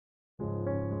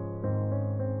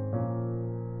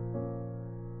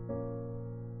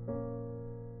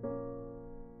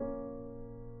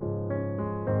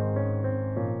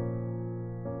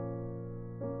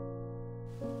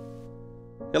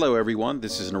Hello everyone,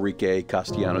 this is Enrique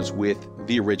Castellanos with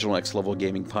the original Next Level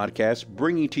Gaming Podcast,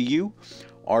 bringing to you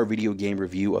our video game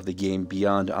review of the game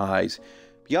Beyond Eyes.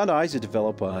 Beyond Eyes is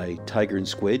developed by Tiger and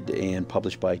Squid and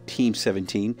published by Team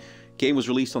 17. Game was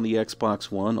released on the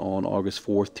Xbox One on August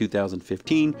 4th,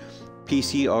 2015,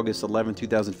 PC August 11th,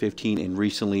 2015, and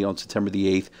recently on September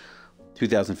the 8th,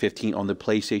 2015 on the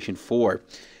PlayStation 4.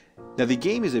 Now the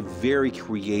game is a very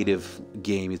creative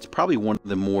game. It's probably one of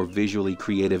the more visually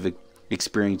creative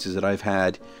experiences that I've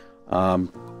had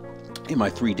in my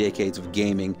 3 decades of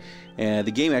gaming. And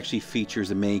the game actually features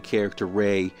the main character,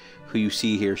 Ray, who you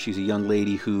see here. She's a young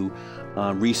lady who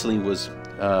recently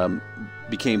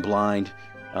became blind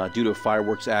due to a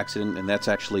fireworks accident, and that's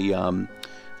actually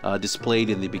displayed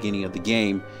in the beginning of the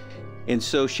game. And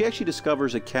so she actually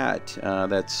discovers a cat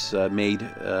that's made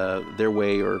their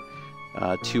way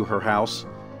to her house,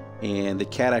 and the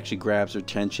cat actually grabs her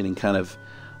attention and kind of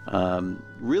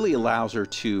really allows her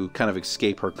to kind of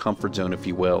escape her comfort zone, if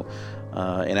you will,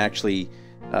 and actually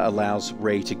allows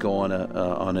Ray to go on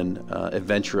an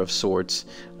adventure of sorts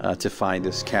to find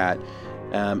this cat.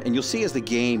 And you'll see as the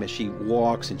game, as she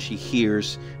walks and she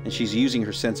hears, and she's using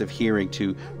her sense of hearing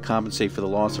to compensate for the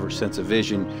loss of her sense of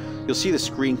vision, you'll see the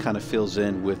screen kind of fills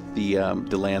in with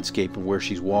the landscape and where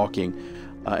she's walking.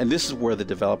 And this is where the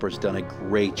developer's done a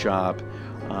great job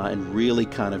and really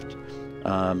kind of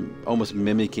almost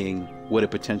mimicking what it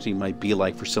potentially might be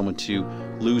like for someone to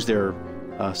lose their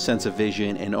sense of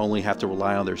vision and only have to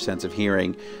rely on their sense of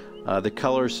hearing. The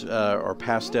colors are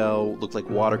pastel, look like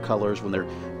watercolors when they're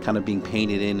kind of being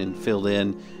painted in and filled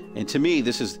in. And to me,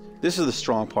 this is the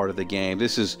strong part of the game.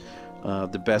 This is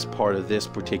the best part of this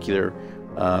particular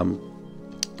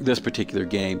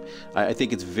game. I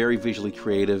think it's very visually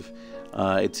creative.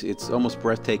 It's almost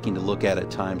breathtaking to look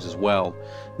at times as well.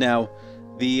 Now,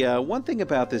 the one thing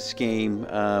about this game,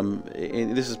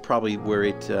 and this is probably where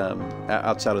it,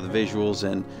 outside of the visuals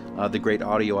and the great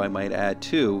audio I might add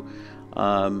too,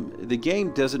 the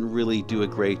game doesn't really do a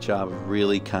great job of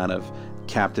really kind of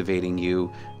captivating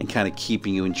you and kind of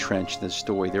keeping you entrenched in the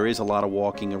story. There is a lot of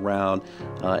walking around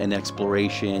and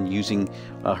exploration, using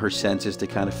her senses to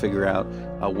kind of figure out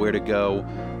where to go.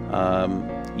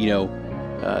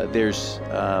 There's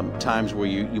times where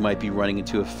you might be running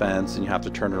into a fence and you have to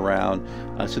turn around.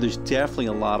 So there's definitely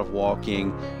a lot of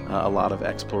walking, a lot of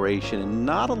exploration, and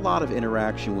not a lot of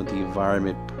interaction with the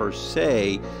environment per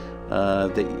se,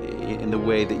 in the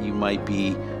way that you might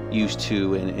be used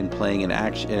to in playing an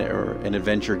action or an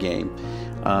adventure game.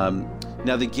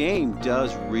 Now the game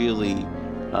does really,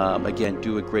 again,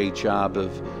 do a great job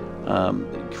of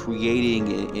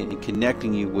creating and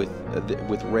connecting you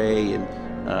with Ray and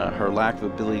her lack of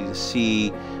ability to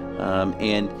see,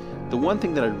 and the one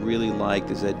thing that I really liked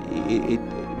is that it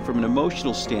from an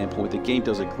emotional standpoint, the game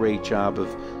does a great job of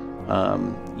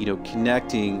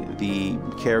connecting the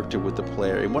character with the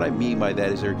player. And what I mean by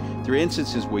that is there are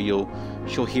instances where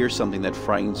she'll hear something that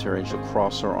frightens her and she'll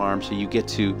cross her arms, so you get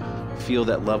to feel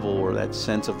that level or that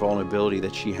sense of vulnerability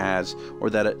that she has, or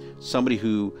that somebody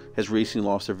who has recently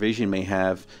lost their vision may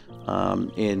have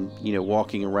in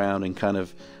walking around and kind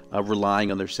of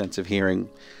relying on their sense of hearing.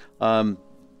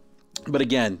 But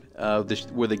again,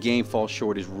 where the game falls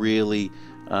short is really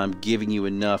giving you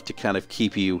enough to kind of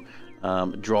keep you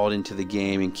drawn into the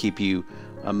game and keep you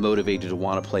motivated to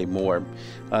want to play more.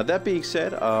 That being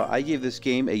said, I give this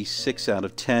game a 6 out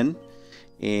of 10.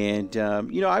 And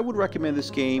I would recommend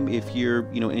this game if you're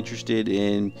interested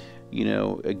in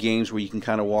games where you can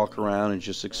kind of walk around and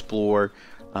just explore.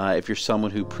 If you're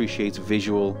someone who appreciates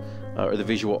visual or the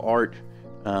visual art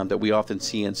that we often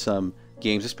see in some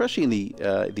games, especially in the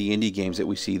indie games that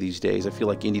we see these days. I feel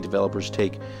like indie developers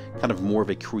take kind of more of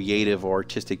a creative or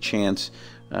artistic chance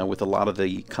with a lot of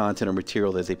the content or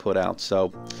material that they put out.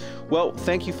 So, well,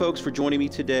 thank you folks for joining me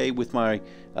today with my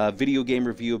video game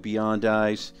review of Beyond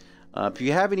Eyes. If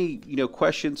you have any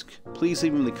questions, please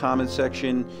leave them in the comments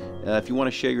section. If you want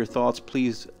to share your thoughts,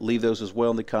 please leave those as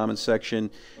well in the comments section.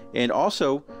 And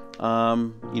also,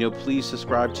 please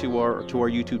subscribe to our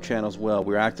YouTube channel as well.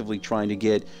 We're actively trying to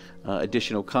get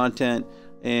additional content,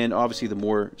 and obviously the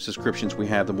more subscriptions we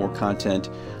have, the more content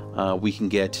we can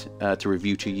get to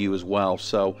review to you as well.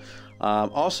 So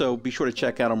also be sure to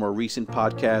check out our more recent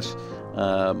podcast.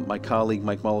 My colleague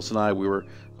Mike Mullis and I, we were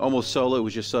almost solo. It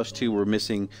was just us two. We're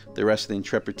missing the rest of the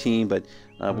Intrepid team, but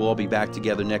we'll all be back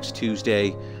together next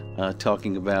Tuesday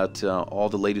talking about all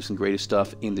the latest and greatest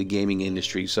stuff in the gaming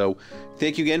industry. So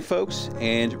thank you again, folks,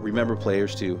 and remember,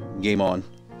 players, to game on.